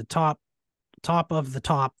is the top of the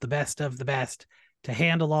top, the best of the best, to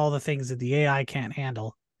handle all the things that the AI can't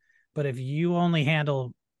handle. But if you only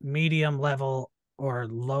handle medium level or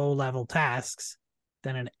low level tasks,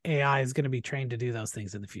 then an AI is going to be trained to do those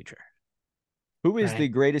things in the future. Who is the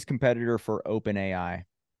greatest competitor for OpenAI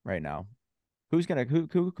right now?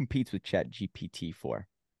 Who competes with ChatGPT 4?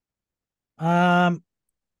 I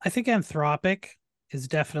think Anthropic has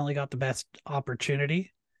definitely got the best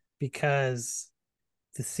opportunity, because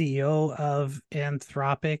the CEO of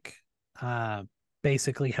Anthropic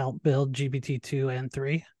basically helped build GPT-2 and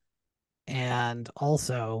 3. And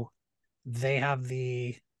also they have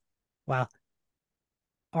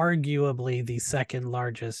arguably the second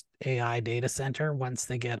largest AI data center once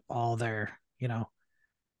they get all their,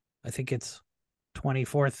 I think it's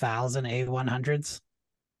 24,000 A100s.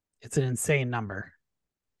 It's an insane number.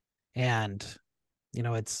 And,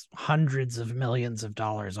 it's hundreds of millions of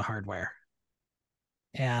dollars of hardware.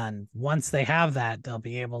 And once they have that, they'll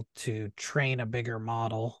be able to train a bigger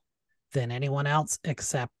model than anyone else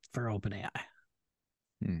except for OpenAI.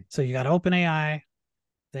 So you got OpenAI,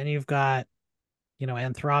 then you've got,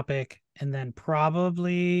 Anthropic, and then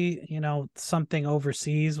probably, something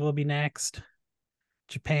overseas will be next.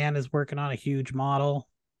 Japan is working on a huge model.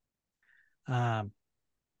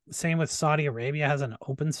 Same with Saudi Arabia, has an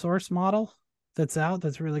open source model that's out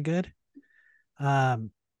that's really good. Or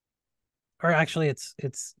actually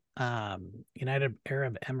it's United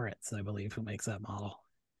Arab Emirates, I believe, who makes that model.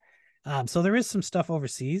 So there is some stuff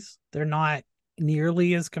overseas. They're not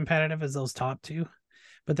nearly as competitive as those top 2.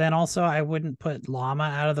 But then also, I wouldn't put Llama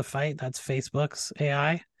out of the fight. That's Facebook's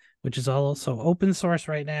AI, which is also open source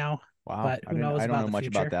right now. Wow. But who knows? I don't know much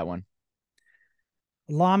about that one.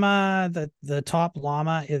 Llama, the top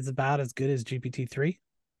Llama is about as good as GPT-3.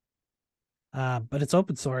 But it's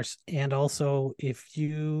open source. And also, if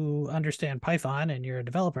you understand Python and you're a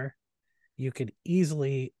developer, you could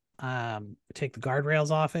easily take the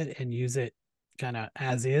guardrails off it and use it kind of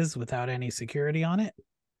as is without any security on it.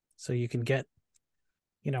 So you can get,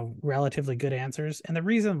 relatively good answers. And the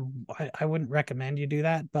reason I wouldn't recommend you do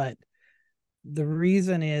that, but the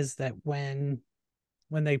reason is that when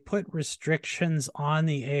they put restrictions on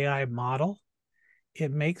the AI model,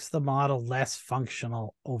 it makes the model less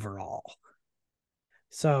functional overall.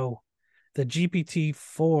 So the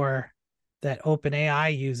GPT-4 that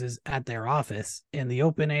OpenAI uses at their office and the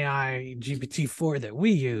OpenAI GPT-4 that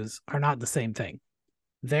we use are not the same thing.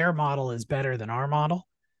 Their model is better than our model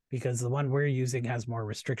because the one we're using has more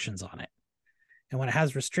restrictions on it. And when it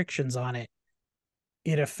has restrictions on it,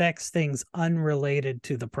 it affects things unrelated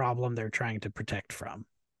to the problem they're trying to protect from.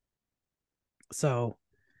 So,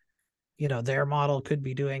 their model could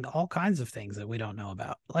be doing all kinds of things that we don't know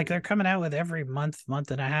about. Like they're coming out with every month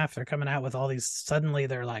and a half, they're coming out with all these, suddenly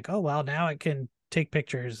they're like, oh, well, now it can take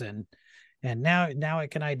pictures and now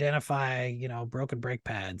it can identify, broken brake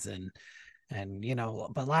pads and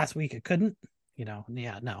but last week it couldn't,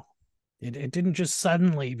 yeah, no. It didn't just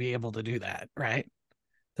suddenly be able to do that, right?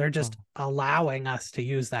 They're just allowing us to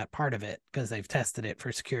use that part of it because they've tested it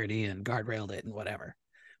for security and guardrailed it and whatever.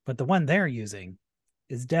 But the one they're using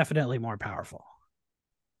is definitely more powerful.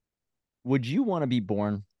 Would you want to be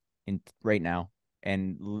born in right now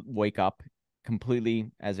and wake up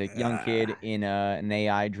completely as a young kid in an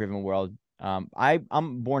AI driven world? I'm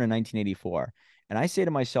born in 1984, and I say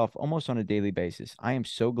to myself almost on a daily basis, I am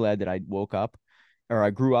so glad that I woke up or I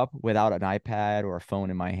grew up without an iPad or a phone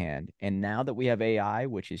in my hand. And now that we have AI,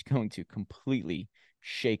 which is going to completely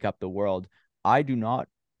shake up the world, I do not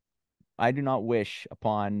wish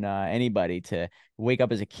upon anybody to wake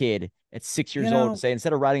up as a kid at 6 years old and say,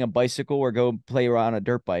 instead of riding a bicycle or go play around a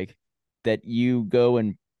dirt bike, that you go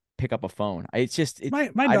and pick up a phone. It's just, my I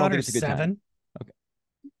don't think daughter's it's a good 7. time. Okay.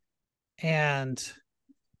 And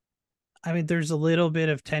I mean, there's a little bit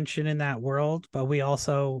of tension in that world, but we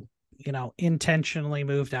also, intentionally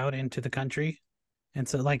moved out into the country. And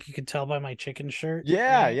so, like, you could tell by my chicken shirt.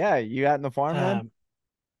 Yeah, right? yeah. You out in the farmland?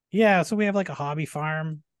 Yeah. So we have like a hobby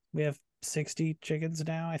farm. We have 60 chickens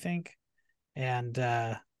now, I think. And,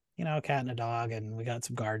 a cat and a dog. And we got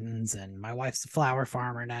some gardens. And my wife's a flower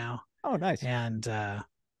farmer now. Oh, nice. And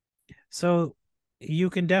so you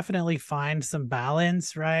can definitely find some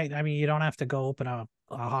balance, right? I mean, you don't have to go open a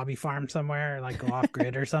hobby farm somewhere, like go off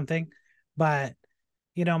grid or something. But,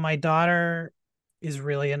 my daughter is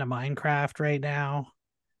really into Minecraft right now.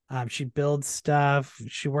 She builds stuff.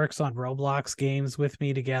 She works on Roblox games with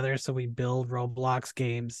me together. So we build Roblox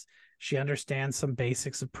games. She understands some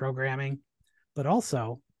basics of programming, but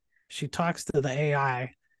also she talks to the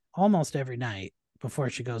AI almost every night before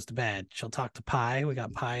she goes to bed. She'll talk to Pi. We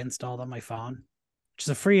got Pi installed on my phone, which is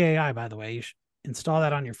a free AI, by the way. You should install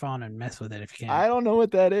that on your phone and mess with it if you can. I don't know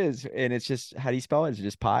what that is. And it's just, how do you spell it? Is it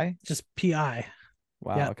just Pi? Just PI.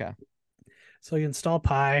 Wow. Yeah. Okay. So you install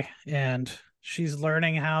Pi, and she's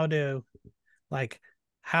learning how to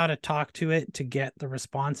talk to it to get the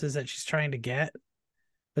responses that she's trying to get.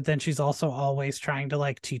 But then she's also always trying to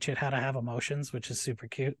like teach it how to have emotions, which is super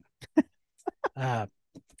cute. But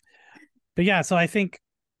yeah, so I think,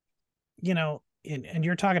 and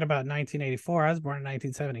you're talking about 1984. I was born in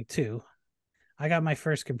 1972. I got my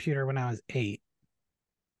first computer when I was 8.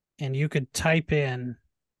 And you could type in,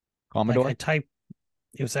 Commodore?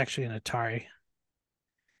 it was actually an Atari.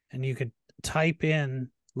 And you could type in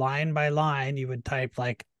line by line, you would type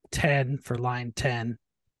like 10 for line 10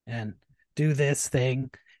 and do this thing.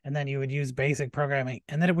 And then you would use basic programming,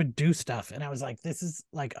 and then it would do stuff. And I was like, this is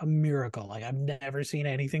like a miracle. Like, I've never seen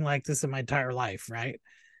anything like this in my entire life. Right.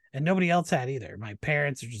 And nobody else had either. My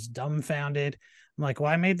parents are just dumbfounded. I'm like,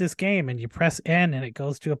 well, I made this game, and you press N and it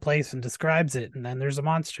goes to a place and describes it. And then there's a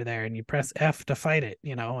monster there, and you press F to fight it,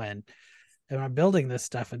 and I'm building this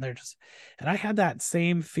stuff. And and I had that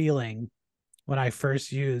same feeling when I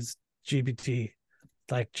first used GPT,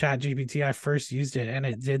 like Chat GPT. I first used it and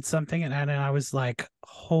it did something, and I was like,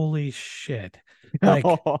 holy shit. Like,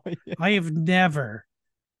 yeah. I have never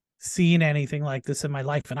seen anything like this in my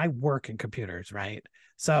life. And I work in computers, right?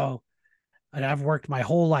 So, and I've worked my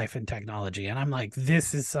whole life in technology, and I'm like,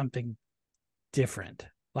 this is something different.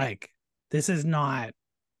 Like, this is not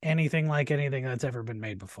anything like anything that's ever been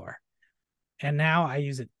made before. And now I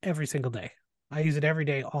use it every single day. I use it every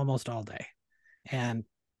day, almost all day. And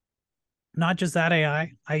not just that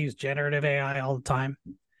AI, I use generative AI all the time.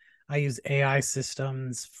 I use AI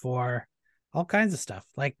systems for all kinds of stuff.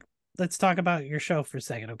 Like, let's talk about your show for a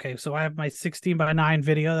second. Okay. So I have my 16:9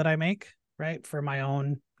 video that I make, right, for my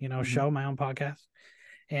own, show, my own podcast.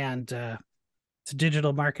 And it's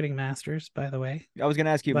Digital Marketing Masters, by the way. I was going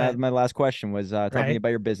to ask you, my last question was talking about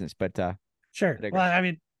your business, but sure. Well, I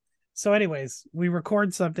mean, so anyways, we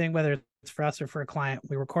record something, whether it's for us or for a client.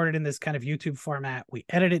 We record it in this kind of YouTube format. We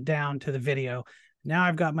edit it down to the video. Now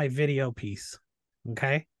I've got my video piece.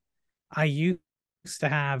 Okay. I used to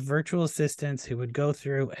have virtual assistants who would go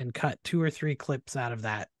through and cut 2 or 3 clips out of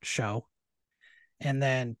that show. and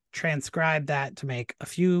then transcribe that to make a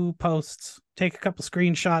few posts, take a couple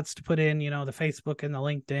screenshots to put in, the Facebook and the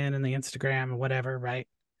LinkedIn and the Instagram and whatever, right?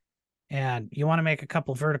 And you want to make a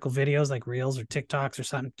couple vertical videos like Reels or TikToks or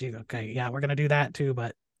something. Okay, yeah, we're going to do that too,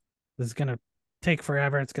 but this is going to take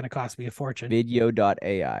forever. It's going to cost me a fortune.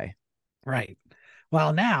 Video.ai. Right.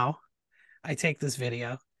 Well, now I take this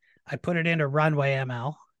video, I put it into Runway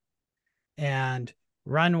ML, and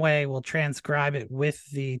Runway will transcribe it with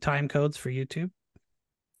the time codes for YouTube.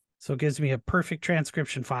 So it gives me a perfect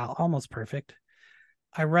transcription file, almost perfect.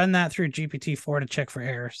 I run that through GPT-4 to check for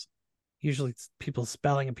errors. Usually it's people's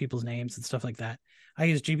spelling and people's names and stuff like that. I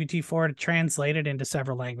use GPT-4 to translate it into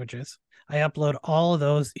several languages. I upload all of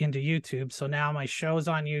those into YouTube. So now my show's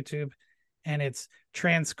on YouTube and it's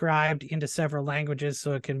transcribed into several languages.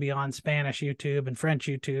 So it can be on Spanish YouTube and French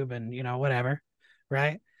YouTube and, whatever.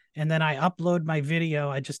 Right. And then I upload my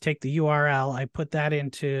video. I just take the URL. I put that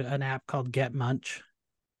into an app called Get Munch.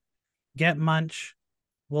 Get Munch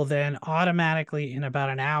will then automatically, in about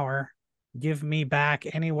an hour, give me back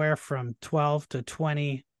anywhere from 12 to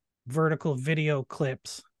 20 vertical video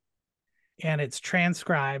clips. And it's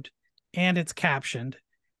transcribed and it's captioned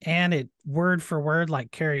and it word for word,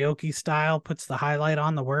 like karaoke style, puts the highlight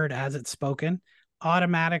on the word as it's spoken,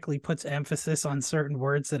 automatically puts emphasis on certain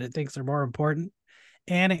words that it thinks are more important.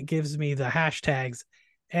 And it gives me the hashtags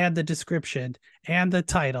and the description and the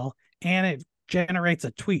title, and it generates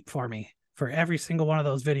a tweet for me for every single one of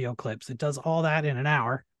those video clips. It does all that in an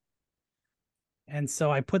hour. And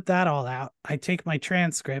so I put that all out. I take my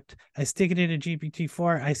transcript, I stick it into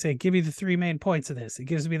GPT-4. I say, give me the 3 main points of this. It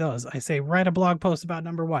gives me those. I say, write a blog post about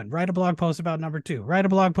number 1, write a blog post about number 2, write a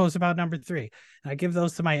blog post about number 3. And I give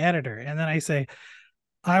those to my editor. And then I say,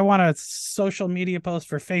 I want a social media post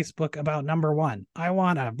for Facebook about number 1. I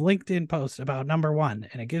want a LinkedIn post about number 1.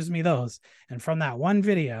 And it gives me those. And from that one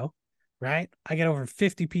video, right, I get over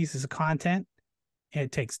 50 pieces of content and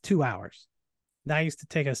it takes 2 hours. That used to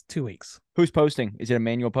take us 2 weeks. Who's posting? Is it a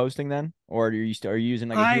manual posting then? Or are you using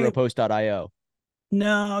like a heropost.io?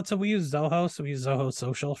 No, so we use Zoho. So we use Zoho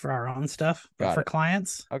Social for our own stuff. But for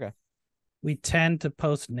clients, okay, we tend to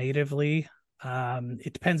post natively.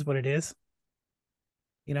 It depends what it is.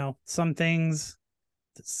 Some things,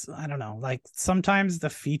 I don't know, like sometimes the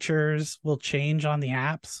features will change on the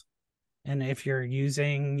apps. And if you're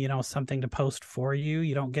using, something to post for you,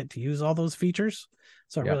 you don't get to use all those features.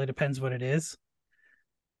 So it really depends what it is.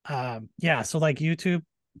 So like YouTube,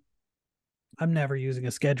 I'm never using a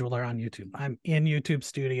scheduler on YouTube. I'm in YouTube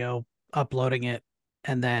Studio, uploading it,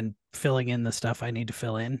 and then filling in the stuff I need to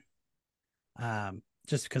fill in.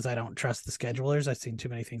 Just because I don't trust the schedulers. I've seen too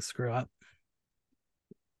many things screw up.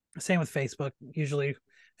 Same with Facebook. Usually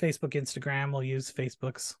Facebook, Instagram will use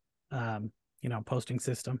Facebook's, posting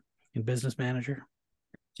system in Business Manager.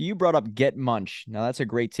 So you brought up Get Munch. Now that's a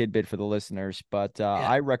great tidbit for the listeners, but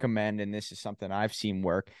I recommend, and this is something I've seen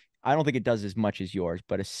work. I don't think it does as much as yours,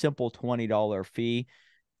 but a simple $20 fee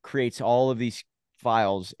creates all of these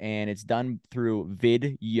files, and it's done through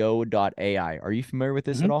video.ai. Are you familiar with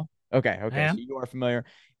this at all? Okay. So you are familiar.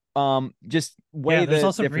 Just way there's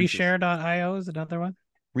also reshare.io is another one.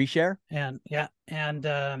 Reshare? And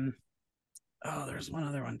there's one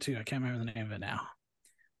other one too. I can't remember the name of it now.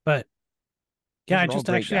 But I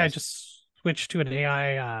just switched to an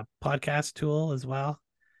AI podcast tool as well.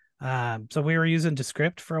 So we were using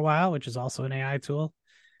Descript for a while, which is also an AI tool,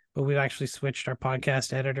 but we've actually switched our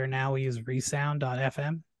podcast editor. Now we use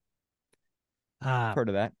resound.fm. Heard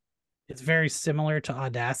of that. It's very similar to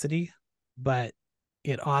Audacity, but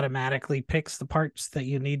it automatically picks the parts that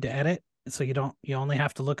you need to edit. So you only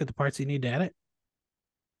have to look at the parts you need to edit.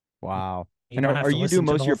 Wow. And are you doing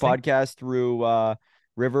most of your podcast through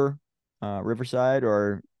Riverside,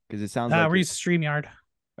 or because it sounds like we're using StreamYard.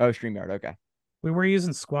 Oh, StreamYard. Okay. We were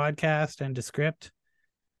using Squadcast and Descript,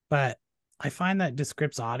 but I find that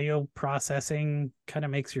Descript's audio processing kind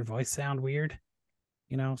of makes your voice sound weird.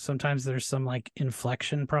 Sometimes there's some like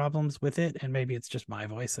inflection problems with it, and maybe it's just my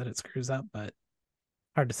voice that it screws up, but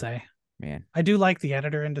hard to say. Man, I do like the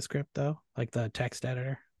editor in Descript though, like the text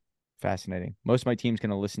editor. Fascinating. Most of my team's going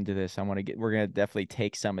to listen to this. We're going to definitely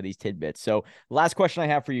take some of these tidbits. So last question I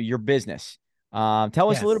have for you, your business. Tell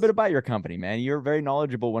us a little bit about your company, man. You're very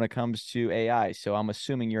knowledgeable when it comes to AI. So I'm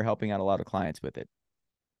assuming you're helping out a lot of clients with it.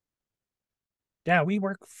 Yeah, we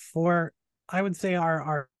work for, I would say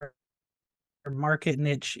our market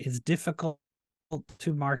niche is difficult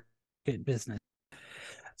to market business.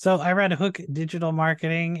 So I run Hook Digital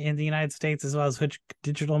Marketing in the United States as well as Hook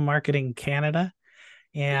Digital Marketing Canada.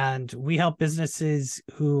 And we help businesses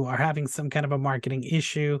who are having some kind of a marketing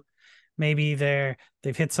issue. maybe they've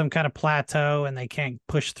hit some kind of plateau and they can't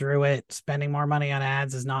push through it. Spending more money on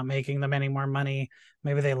ads is not making them any more money.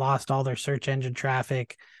 Maybe they lost all their search engine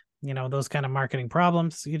traffic, those kind of marketing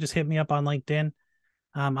problems. You just hit me up on LinkedIn.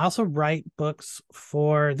 I also write books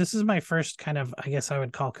this is my first kind of, I guess I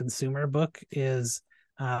would call consumer book, is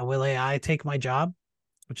Will AI Take My Job,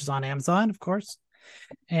 which is on Amazon, of course.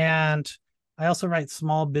 And I also write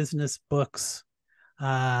small business books.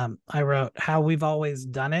 I wrote How We've Always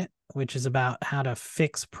Done It, which is about how to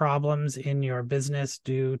fix problems in your business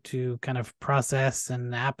due to kind of process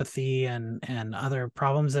and apathy and other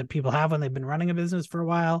problems that people have when they've been running a business for a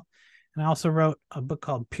while. And I also wrote a book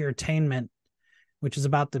called Peertainment, which is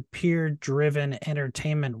about the peer-driven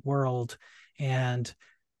entertainment world and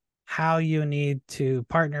how you need to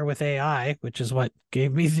partner with AI, which is what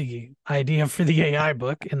gave me the idea for the AI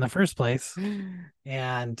book in the first place,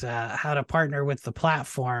 and how to partner with the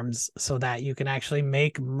platforms so that you can actually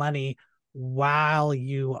make money while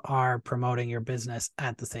you are promoting your business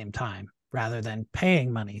at the same time, rather than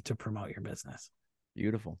paying money to promote your business.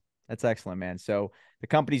 Beautiful. That's excellent, man. So the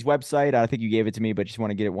company's website, I think you gave it to me, but just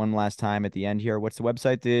want to get it one last time at the end here. What's the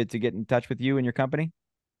website to get in touch with you and your company?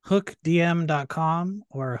 hookdm.com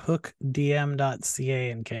or hookdm.ca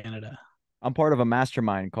in Canada. I'm part of a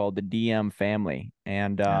mastermind called the DM family,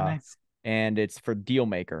 Nice. and it's for deal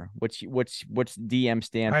maker. What's DM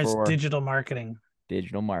stand Ours for? digital marketing.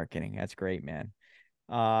 Digital marketing. That's great, man.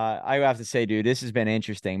 I have to say, dude, this has been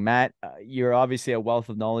interesting. Matt, you're obviously a wealth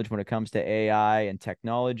of knowledge when it comes to AI and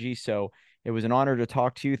technology. So it was an honor to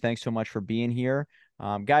talk to you. Thanks so much for being here.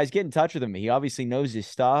 Guys, get in touch with him. He obviously knows his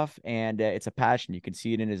stuff, and it's a passion. You can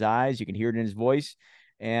see it in his eyes. You can hear it in his voice.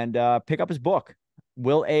 And pick up his book,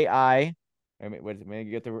 Will AI, let me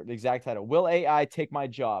get the exact title, Will AI Take My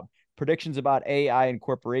Job? Predictions about AI in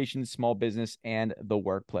corporations, small business, and the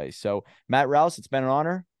workplace. So, Matt Rouse, it's been an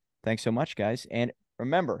honor. Thanks so much, guys. And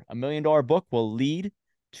remember, $1 million book will lead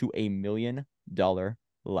to $1 million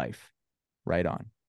life. Right on.